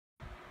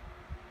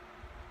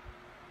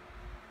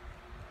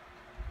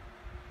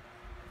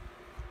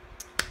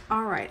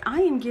All right,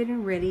 I am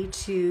getting ready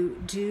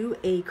to do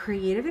a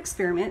creative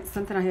experiment,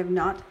 something I have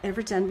not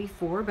ever done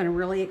before, but I'm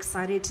really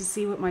excited to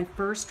see what my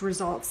first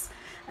results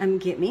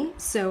get me.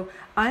 So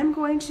I'm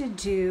going to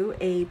do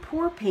a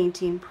pour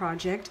painting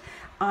project.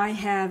 I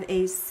have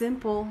a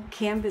simple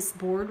canvas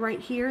board right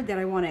here that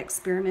I want to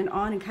experiment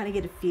on and kind of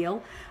get a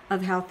feel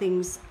of how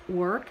things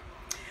work.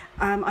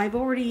 I've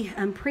already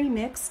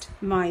pre-mixed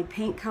my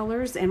paint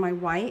colors and my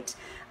white.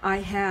 I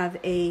have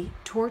a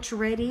torch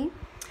ready.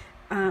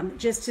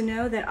 Just to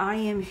know that I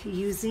am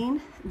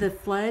using the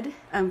flood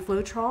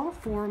Floetrol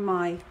for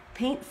my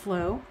paint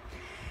flow,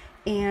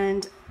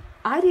 and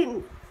I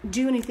didn't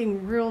do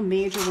anything real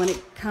major when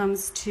it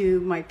comes to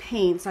my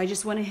paints. I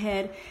just went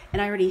ahead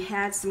and I already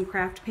had some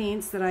craft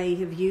paints that I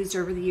have used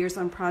over the years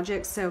on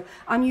projects, so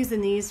I'm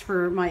using these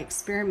for my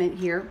experiment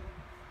here.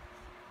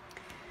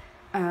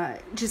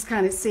 Just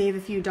kind of save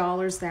a few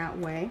dollars that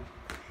way.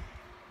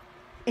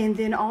 And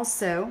then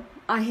also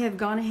I have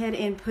gone ahead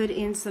and put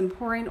in some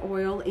pouring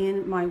oil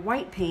in my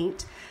white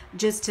paint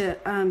just to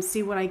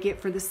see what I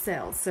get for the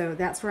cells. So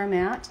that's where I'm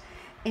at.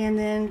 And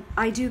then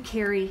I do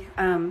carry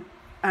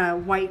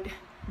white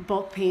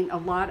bulk paint a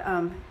lot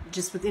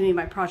just with any of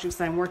my projects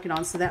that I'm working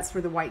on, so that's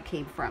where the white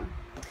came from.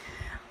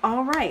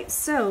 All right,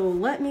 so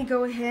let me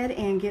go ahead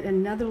and get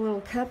another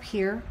little cup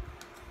here,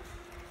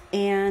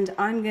 and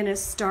I'm gonna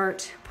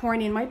start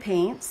pouring in my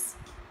paints.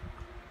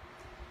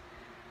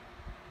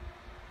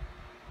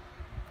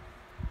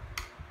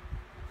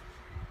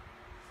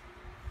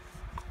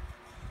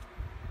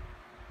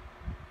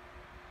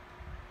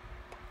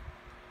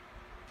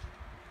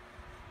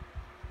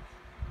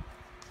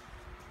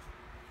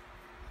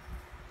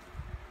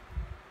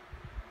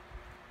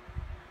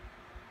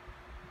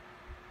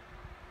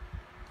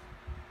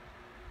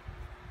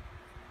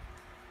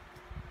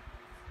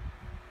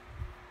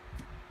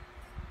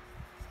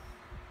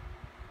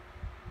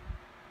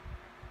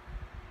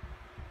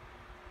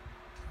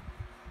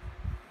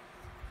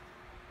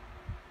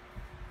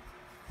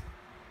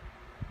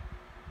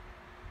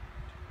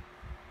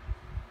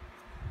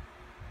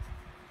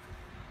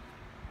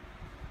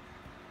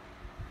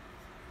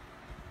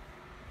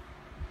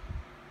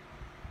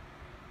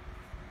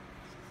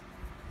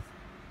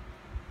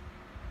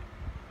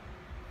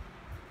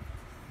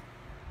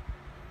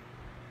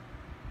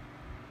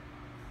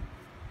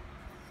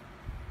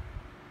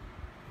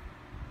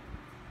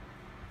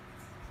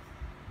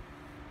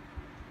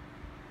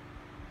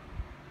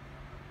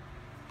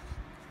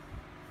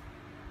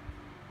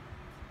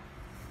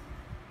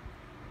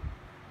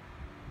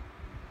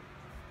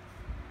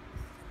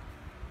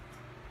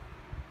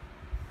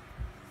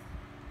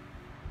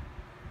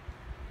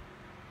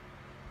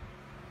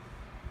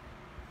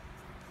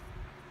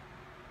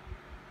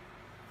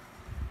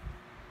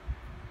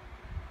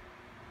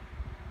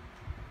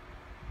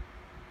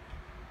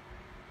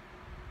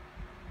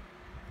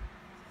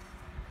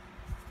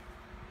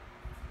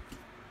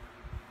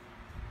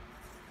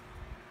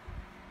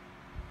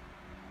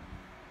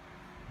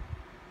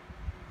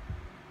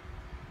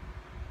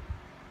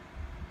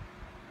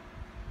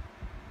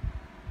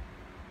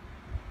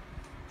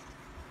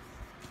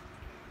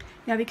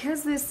 Now,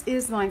 because this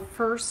is my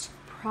first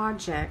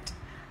project,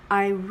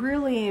 I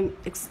really am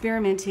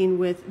experimenting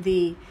with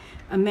the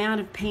amount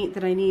of paint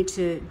that I need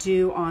to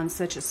do on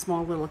such a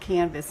small little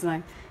canvas, and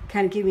I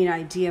kind of give me an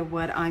idea of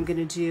what I'm going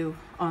to do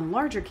on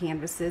larger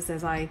canvases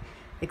as I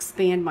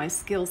expand my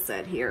skill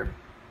set here.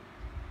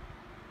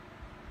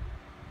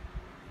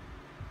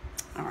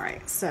 All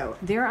right, so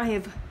there I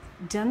have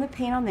done the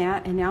paint on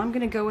that, and now I'm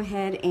going to go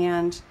ahead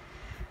and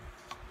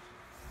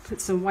put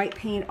some white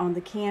paint on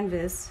the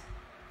canvas.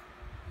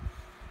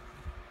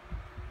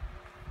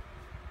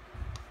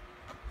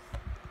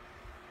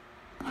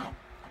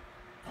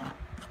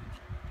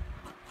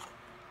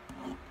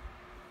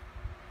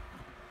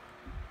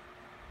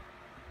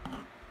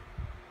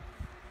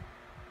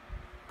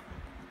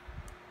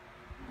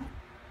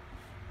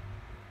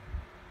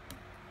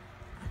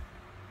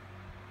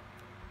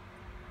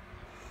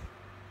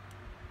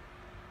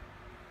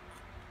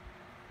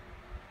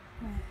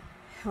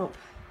 Help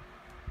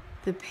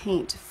the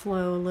paint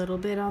flow a little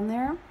bit on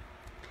there.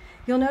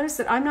 You'll notice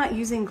that I'm not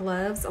using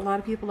gloves. A lot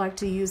of people like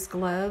to use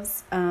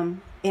gloves,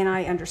 and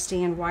I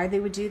understand why they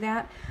would do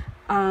that.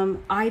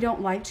 I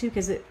don't like to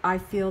because I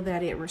feel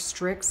that it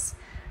restricts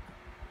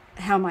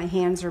how my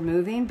hands are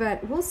moving,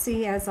 but we'll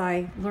see as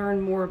I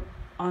learn more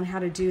on how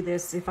to do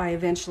this if I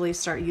eventually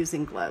start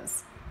using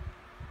gloves.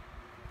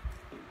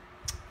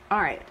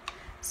 All right.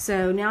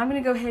 So now I'm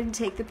going to go ahead and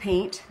take the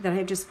paint that I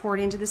have just poured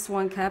into this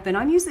one cup, and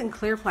I'm using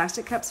clear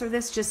plastic cups for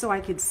this just so I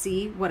could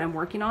see what I'm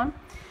working on.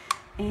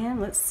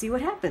 And let's see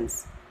what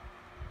happens.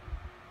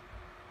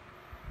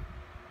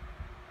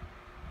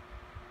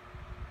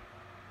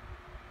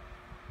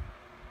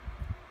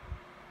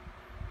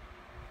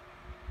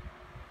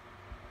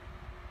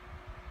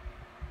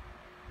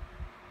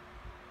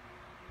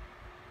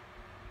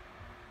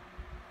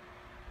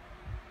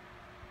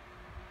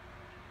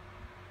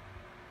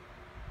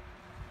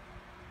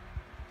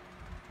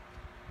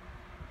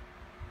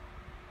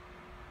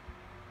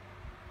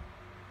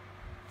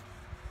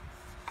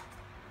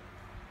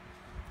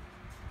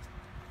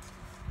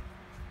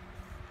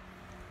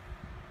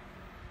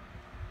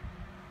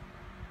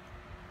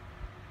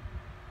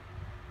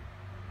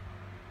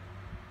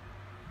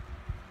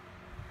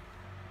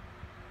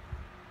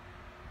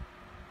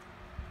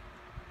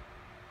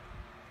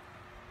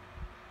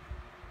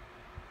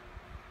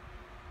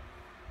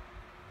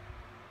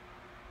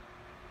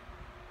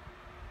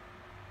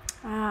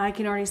 Ah, I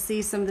can already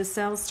see some of the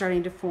cells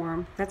starting to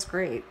form. That's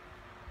great.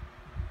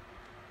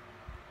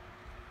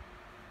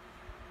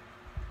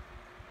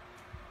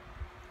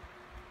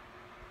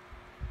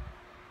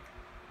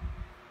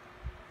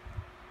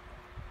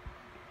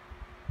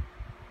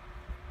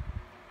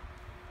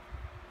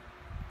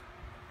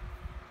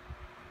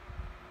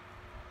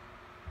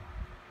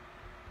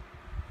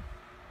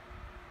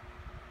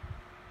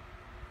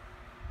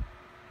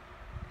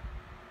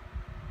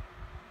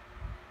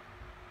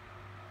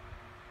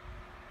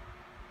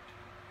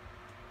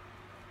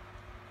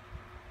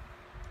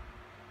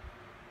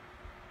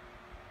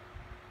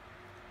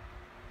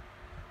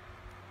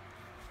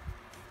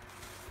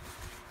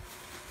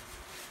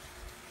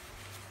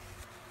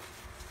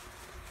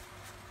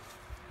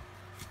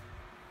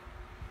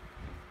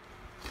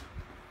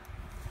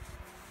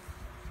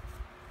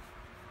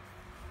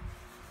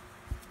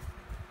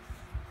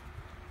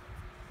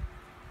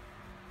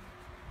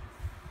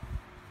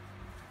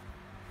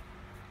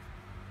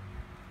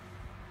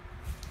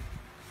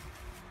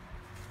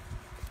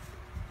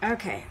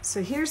 Okay,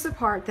 so here's the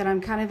part that I'm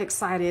kind of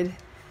excited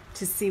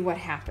to see what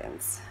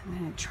happens. I'm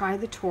going to try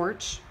the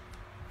torch.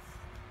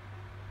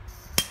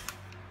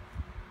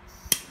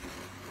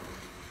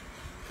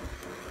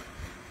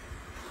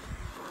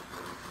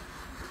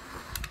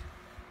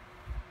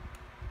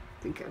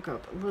 I think I'll go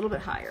up a little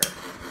bit higher.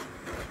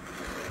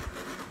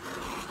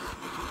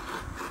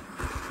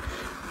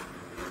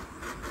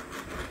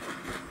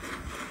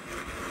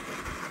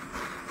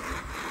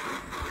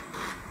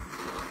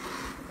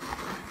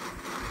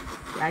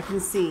 I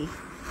can see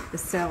the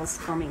cells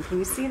forming. Can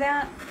you see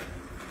that?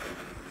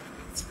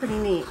 It's pretty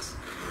neat.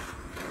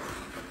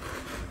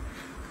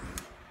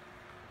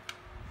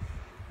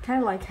 Kind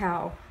of like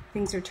how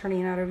things are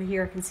turning out over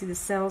here. I can see the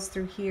cells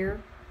through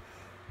here.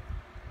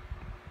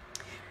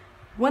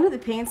 One of the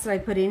paints that I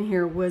put in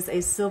here was a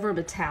silver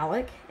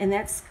metallic, and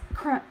that's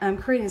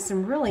creating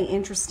some really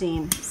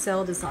interesting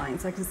cell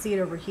designs. I can see it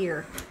over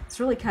here.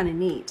 It's really kind of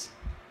neat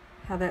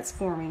how that's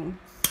forming.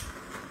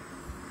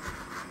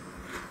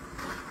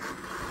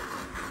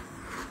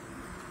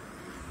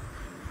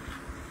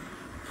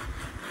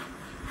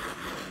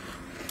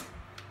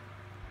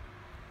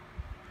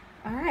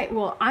 All right,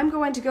 well, I'm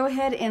going to go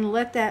ahead and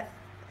let that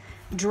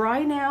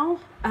dry now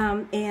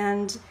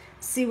and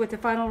see what the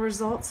final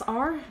results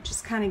are.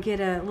 Just kind of get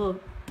a little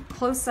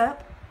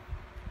close-up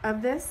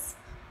of this.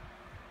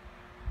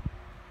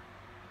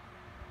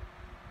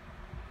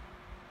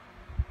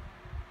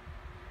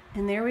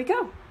 And there we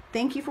go.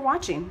 Thank you for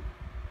watching.